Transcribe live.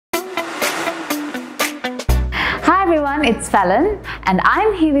everyone, it's Fallon and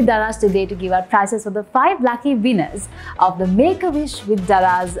I'm here with Daraz today to give out prizes for the 5 lucky winners of the Make-A-Wish with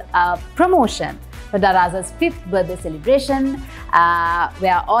Daraz promotion for Daraz's 5th birthday celebration,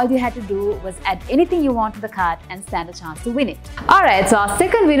 where all you had to do was add anything you want to the cart and stand a chance to win it. Alright, so our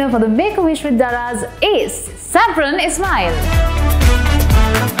second winner for the Make-A-Wish with Daraz is Sabran Ismail.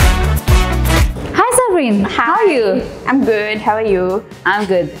 Hi Sabran, how are you? I'm good, how are you? I'm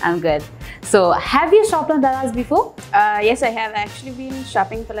good. So, have you shopped on Daraz before? Yes, I have actually been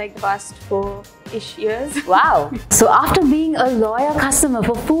shopping for like the past 4-ish years. Wow! So, after being a loyal customer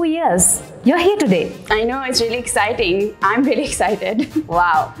for 4 years, you're here today. I know, it's really exciting. I'm really excited.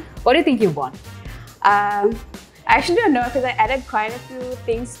 Wow! What do you think you won? I actually don't know because I added quite a few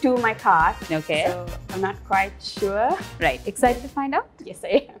things to my cart. Okay. So, I'm not quite sure. Right. Excited to find out? Yes,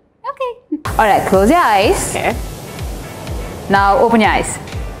 I am. Okay. Alright, close your eyes. Okay. Now, open your eyes.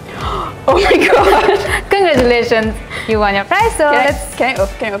 Oh my god! Congratulations! You won your prize, so Can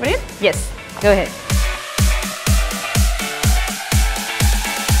I open it? Yes, go ahead.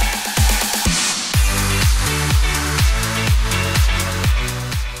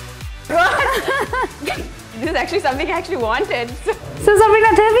 What? This is actually something I actually wanted. So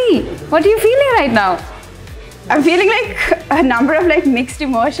Sabrina, tell me, what are you feeling right now? I'm feeling like a number of like mixed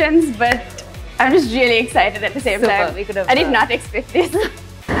emotions, but I'm just really excited at the same time. I did not expect this.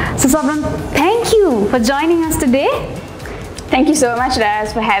 So Sabran, thank you for joining us today. Thank you so much,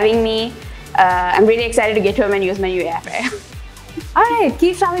 Daraz, for having me. I'm really excited to get home and use my new air fryer. Alright,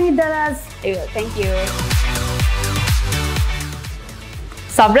 keep shopping with Daraz. I will. Thank you.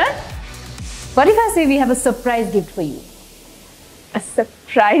 Sabran, what if I say we have a surprise gift for you? A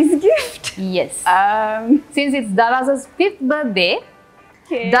surprise gift? Yes. Since it's Daraz's 5th birthday,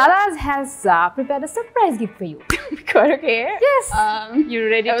 Daraz has prepared a surprise gift for you. God, okay. Yes. You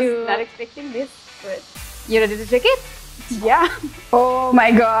ready I was to? not expecting this, but You ready to check it? yeah. Oh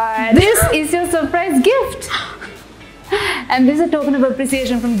my god. This is your surprise gift. And this is a token of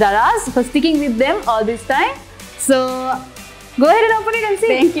appreciation from Daraz for sticking with them all this time. So go ahead and open it and see.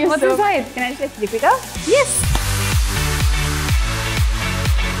 Thank you what's so inside. much. Can I just flip it up? Yes.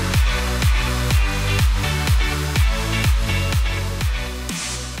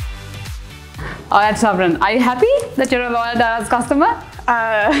 Alright, Sabran, are you happy that you're a loyal Daraz customer?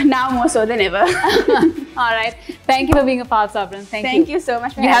 Now more so than ever. Alright, thank you for being a part, Sabran. Thank you so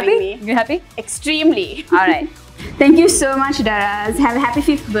much for You having happy? me. You happy? Extremely. Alright. Thank you so much, Daraz. Have a happy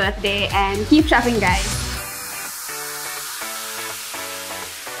 5th birthday and keep shopping, guys.